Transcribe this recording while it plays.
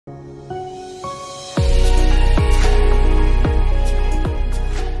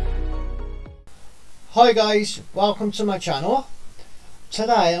Hi guys, welcome to my channel.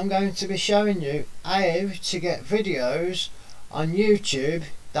 Today I'm going to be showing you how to get videos on YouTube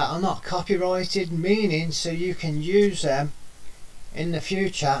that are not copyrighted, meaning so you can use them in the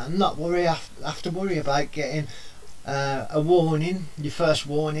future and not have to worry about getting a warning, your first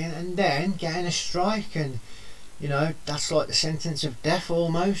warning, and then getting a strike. And you know, that's like the sentence of death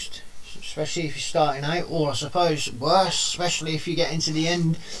almost, especially if you're starting out, or I suppose worse, especially if you get into the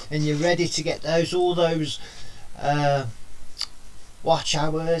end and you're ready to get all those watch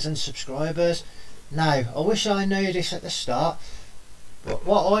hours and subscribers. Now, I wish I knew this at the start, but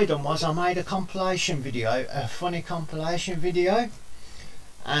what I done was I made a compilation video, a funny compilation video,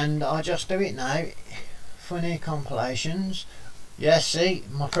 and I just do it now. Funny compilations. Yes, see,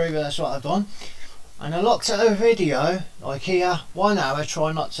 my previous, that's what I've done. And I looked at a video like here, 1 hour,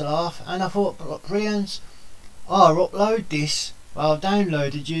 try not to laugh, and I thought, brilliant, I'll upload this. Well, I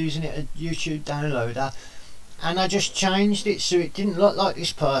downloaded using it, a YouTube downloader, and I just changed it so it didn't look like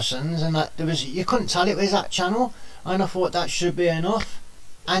this person's, and that there was, you couldn't tell it was that channel, and I thought that should be enough,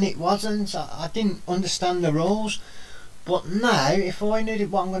 and it wasn't. I didn't understand the rules. But now, if I knew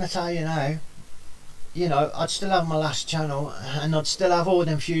what I'm going to tell you now, you know, I'd still have my last channel and I'd still have all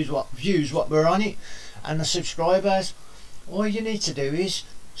them views what were on it and the subscribers. All you need to do is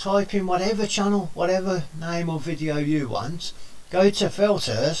type in whatever channel, whatever name or video you want, go to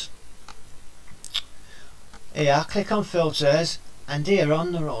filters, here click on filters, and here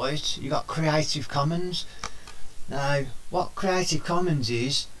on the right you got Creative Commons. Now what Creative Commons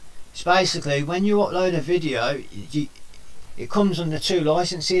is, it's basically when you upload a video, it comes under 2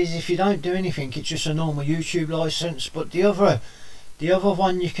 licenses. If you don't do anything, it's just a normal YouTube license, but the other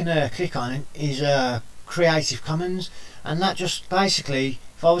one you can click on is Creative Commons, and that just basically,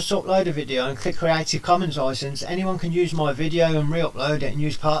 if I was to upload a video and click Creative Commons license, anyone can use my video and re-upload it and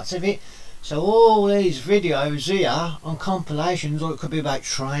use parts of it. So all these videos here on compilations, or it could be about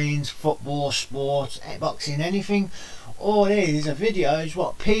trains, football, sports, boxing, anything, all these are videos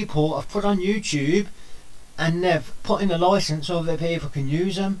what people have put on YouTube, and they've put in a license so that people can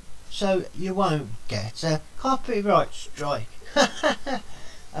use them, so you won't get a copyright strike.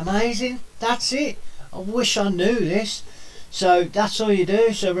 Amazing. That's it. I wish I knew this. So that's all you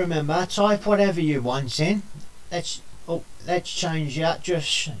do. So remember, type whatever you want in. Let's change that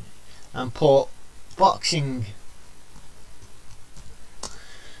just and put boxing.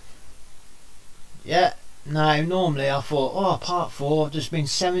 Yeah. Now normally I thought, oh, part 4, there's been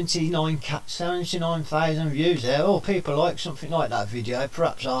 79,000 views there. Oh, people like something like that video,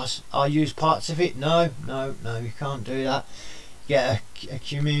 perhaps I'll use parts of it. No, you can't do that. Get a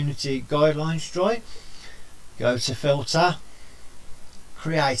community guideline strike. Go to filter,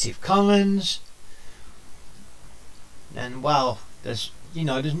 Creative Commons, and well, there's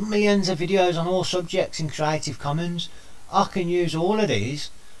millions of videos on all subjects in Creative Commons. I can use all of these.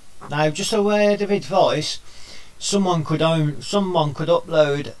 Now, just a word of advice: someone could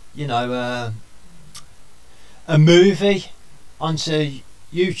upload, you know, a movie onto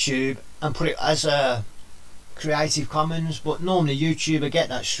YouTube and put it as a Creative Commons, but normally YouTube will get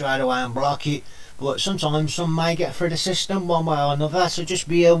that straight away and block it. But sometimes some may get through the system one way or another, so just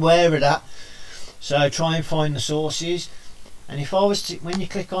be aware of that. So try and find the sources. And if I was to, when you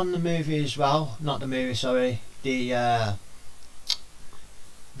click on the movie as well, not the movie, sorry, the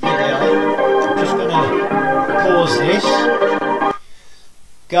video, I'm just going to pause this,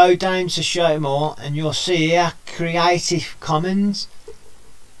 go down to show more, and you'll see here Creative Commons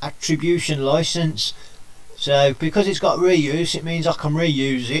attribution license. So because it's got reuse, it means I can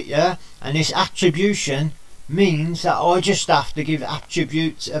reuse it, yeah, and this attribution means that I just have to give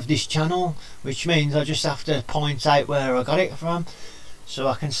attributes of this channel, which means I just have to point out where I got it from. So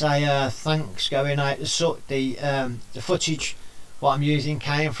I can say thanks going out the footage what I'm using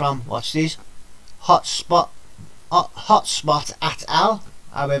came from, what's this, hotspot at al,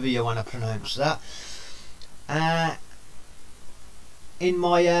 however you want to pronounce that. In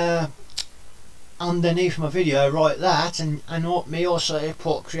my underneath my video, write that, and me also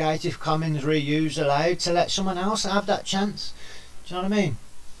put Creative Commons reuse allowed to let someone else have that chance. Do you know what I mean?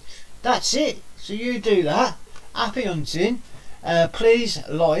 That's it. So you do that. Happy hunting. Please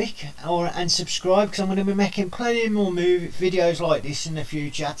like and subscribe, because I'm going to be making plenty more videos like this in the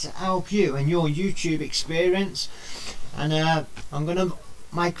future to help you and your YouTube experience. And I'm going to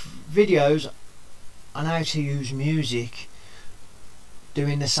make videos on how to use music,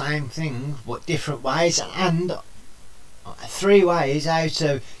 doing the same thing but different ways, and 3 ways how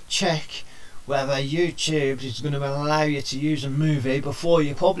to check whether YouTube is going to allow you to use a movie before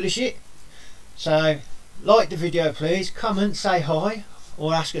you publish it. So like the video, please comment, say hi,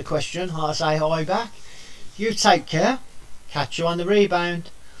 or ask a question, I'll say hi back. You take care. Catch you on the rebound.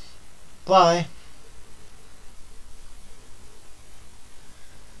 Bye.